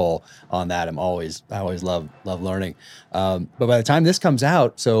rabbit hole on that. I always love learning. But by the time this comes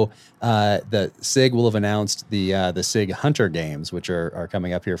out, so the SIG will have announced the SIG Hunter Games, which are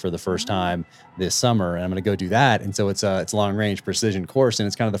coming up here for the first time this summer, and I'm going to go do that. And so it's a long range precision course, and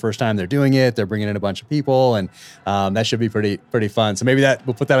it's kind of the first time they're doing it. They're bringing in a bunch of people, and that should be pretty fun. So maybe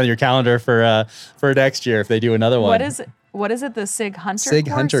we'll put that on your calendar for next year if they do another one. What is it? what is it? The Sig Hunter Sig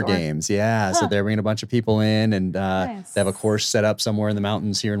course, Hunter or? games. Yeah. So they're bringing a bunch of people in, and Nice. they have a course set up somewhere in the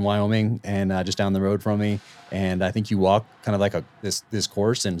mountains here in Wyoming, and just down the road from me. And I think you walk kind of like this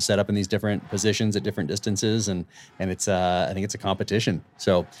course and set up in these different positions at different distances, and it's I think it's a competition.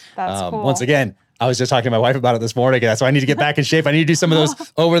 So That's cool. once again, I was just talking to my wife about it this morning, and so I need to get back in shape. I need to do some of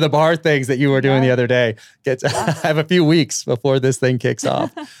those over the bar things that you were doing the other day. I have a few weeks before this thing kicks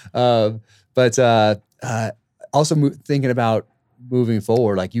off. Also thinking about moving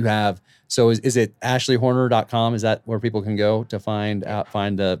forward, like you have, so is it ashleyhorner.com? Is that where people can go to find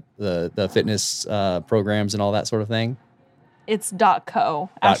the fitness programs and all that sort of thing? It's .co,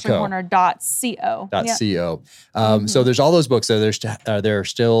 ashleyhorner.co. .co. So there's all those books. So they're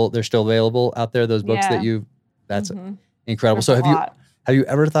still available out there. Those books that that's incredible. There's So have you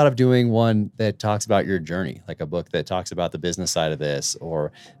ever thought of doing one that talks about your journey, like a book that talks about the business side of this,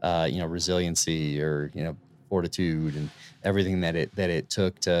 or resiliency, or fortitude and everything that it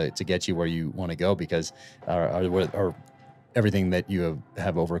took to get you where you want to go, because or everything that you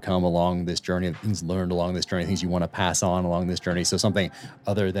have overcome along this journey, things learned along this journey, things you want to pass on along this journey. So something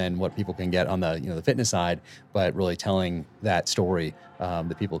other than what people can get on the the fitness side, but really telling that story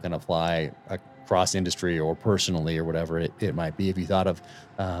that people can apply across industry or personally or whatever it might be. Have you thought of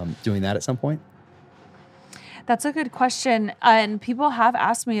doing that at some point? That's a good question. And people have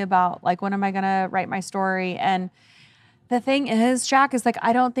asked me about, like, when am I going to write my story? And the thing is, Jack, is like,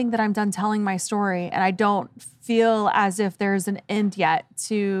 I don't think that I'm done telling my story. And I don't feel as if there's an end yet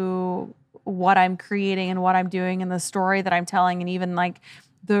to what I'm creating and what I'm doing and the story that I'm telling. And even like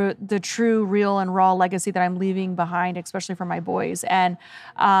the true, real, and raw legacy that I'm leaving behind, especially for my boys. And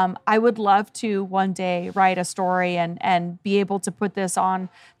I would love to one day write a story and be able to put this on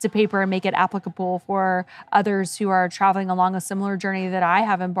to paper and make it applicable for others who are traveling along a similar journey that I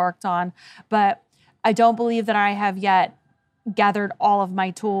have embarked on. But I don't believe that I have yet gathered all of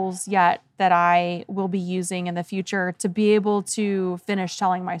my tools yet that I will be using in the future to be able to finish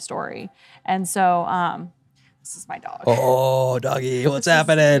telling my story. And so, this is my dog. Oh, doggy, what's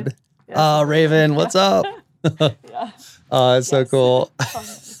happening? Oh, Raven, what's up? It's so cool.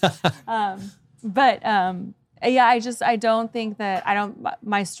 I don't think that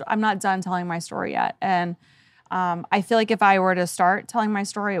I'm not done telling my story yet. And I feel like if I were to start telling my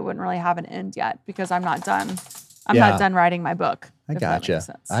story, it wouldn't really have an end yet, because I'm not done. I'm not done writing my book. I gotcha.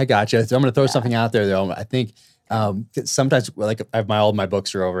 So I'm going to throw something out there, though. I think sometimes, like, all my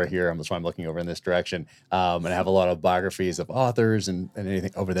books are over here. That's why I'm looking over in this direction. And I have a lot of biographies of authors and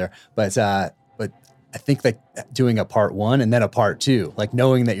anything over there. But I think that doing a part one and then a part two, like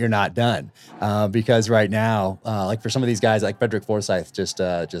knowing that you're not done, because right now, like for some of these guys, like Frederick Forsyth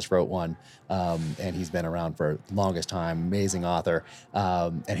just wrote one, and he's been around for the longest time, amazing author,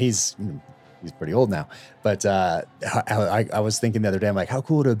 and he's pretty old now. But I was thinking the other day, I'm like, how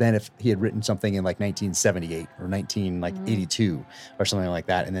cool would it have been if he had written something in like 1978 or 1982 or something like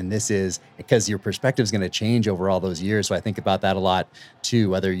that. And then this is, because your perspective is going to change over all those years. So I think about that a lot too,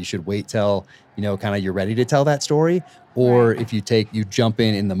 whether you should wait till, kind of you're ready to tell that story, or if you jump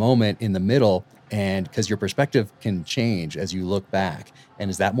in the moment, in the middle, and because your perspective can change as you look back. And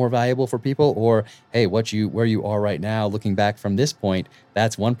is that more valuable for people? Or, hey, where you are right now, looking back from this point,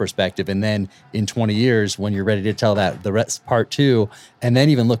 that's one perspective. And then in 20 years, when you're ready to tell the rest, part two, and then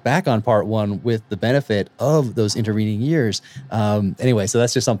even look back on part one with the benefit of those intervening years. Anyway, so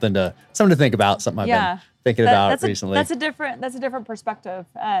that's just something to think about, something I've been thinking about recently. That's a different perspective.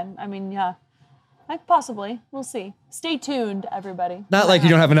 And I mean, like possibly, we'll see. Stay tuned, everybody. Not like you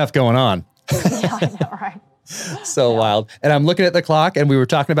don't have enough going on. Yeah, I know, right? So wild. And I'm looking at the clock, and we were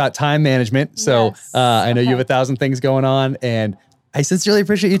talking about time management. So I know you have 1,000 things going on, and I sincerely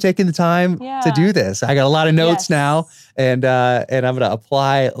appreciate you taking the time to do this. I got a lot of notes now, and I'm going to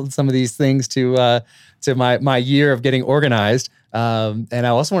apply some of these things to my year of getting organized. And I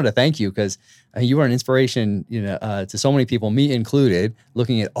also wanted to thank you, because you are an inspiration, to so many people, me included,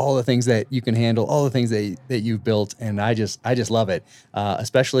 looking at all the things that you can handle, all the things that you've built. And I just love it.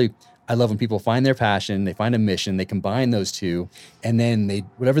 Especially, I love when people find their passion, they find a mission, they combine those two, and then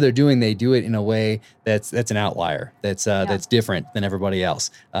whatever they're doing, they do it in a way that's an outlier, that's different than everybody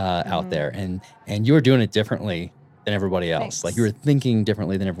else out there. And you're doing it differently than everybody else. Thanks. Like, you're thinking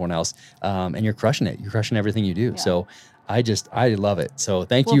differently than everyone else, and you're crushing it. You're crushing everything you do. So I love it. So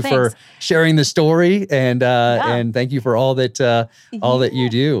thank you for sharing the story, and thank you for all that you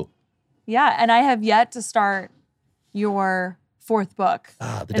do. Yeah, and I have yet to start your 4th book.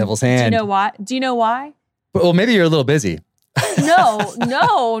 The Devil's Hand. Do you know why? Well, maybe you're a little busy. No.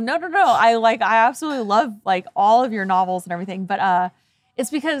 I absolutely love like all of your novels and everything, but It's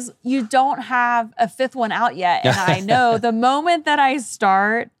because you don't have a fifth one out yet. And I know the moment that I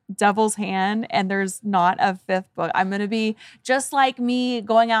start Devil's Hand and there's not a fifth book, I'm going to be just like me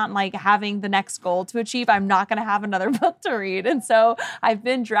going out and like having the next goal to achieve. I'm not going to have another book to read. And so I've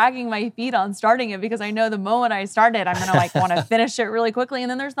been dragging my feet on starting it because I know the moment I start it, I'm going to like want to finish it really quickly. And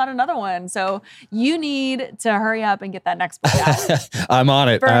then there's not another one. So you need to hurry up and get that next book out. I'm on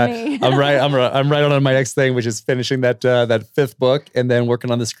it. For me. I'm right on my next thing, which is finishing that fifth book and then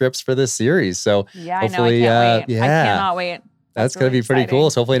working on the scripts for this series. So yeah, hopefully, I can't wait. I cannot wait. That's really going to be pretty exciting. cool.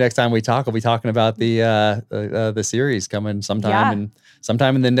 So hopefully next time we talk, we'll be talking about the series coming sometime in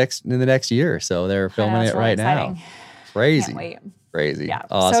the next year. So they're filming it right now. Crazy. Can't wait. Crazy. Yeah.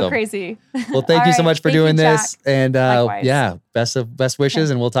 Awesome. So crazy. Well, thank you so much for doing this. And Likewise. best wishes,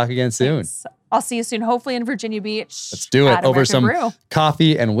 and we'll talk again soon. Thanks. I'll see you soon. Hopefully in Virginia Beach. Let's do it at over American some Brew.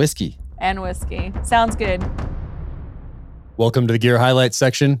 coffee and whiskey. And whiskey. Sounds good. Welcome to the gear highlights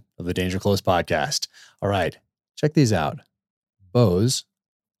section of the Danger Close podcast. All right, check these out. Bose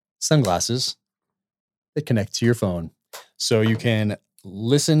sunglasses that connect to your phone. So you can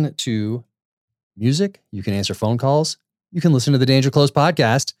listen to music, you can answer phone calls, you can listen to the Danger Close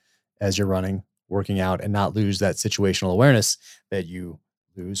podcast as you're running, working out, and not lose that situational awareness that you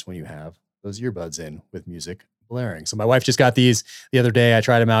lose when you have those earbuds in with music blaring. So my wife just got these the other day. I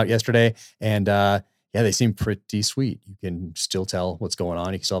tried them out yesterday, and they seem pretty sweet. You can still tell what's going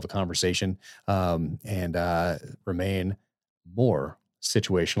on. You can still have a conversation and remain more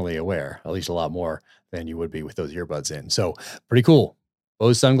situationally aware, at least a lot more than you would be with those earbuds in. So pretty cool.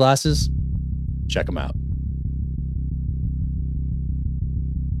 Bose sunglasses, check them out.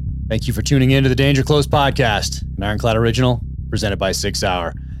 Thank you for tuning in to the Danger Close podcast, an Ironclad original presented by 6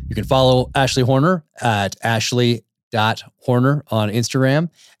 Hour. You can follow Ashley Horner at ashley.horner on Instagram,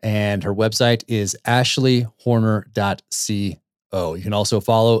 and her website is ashleyhorner.co. You can also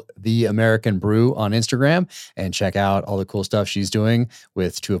follow The American Brew on Instagram and check out all the cool stuff she's doing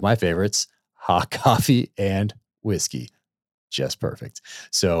with two of my favorites, hot coffee and whiskey. Just perfect.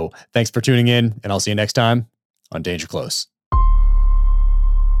 So thanks for tuning in, and I'll see you next time on Danger Close.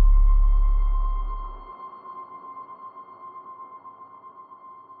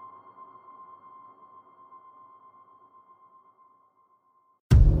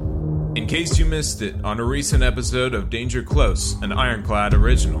 In case you missed it, on a recent episode of Danger Close, an Ironclad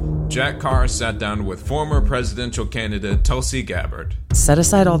original, Jack Carr sat down with former presidential candidate Tulsi Gabbard. Set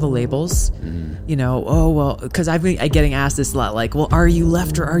aside all the labels, because I've been getting asked this a lot, like, well, are you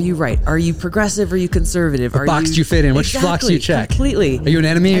left or are you right? Are you progressive or are you conservative? What box do you fit in? Which box do you check? Completely. Are you an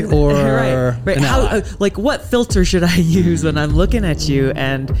enemy or right. an ally? What filter should I use when I'm looking at you?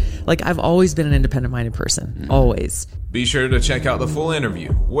 And I've always been an independent-minded person, always. Be sure to check out the full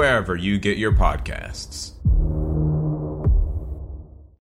interview wherever you get your podcasts.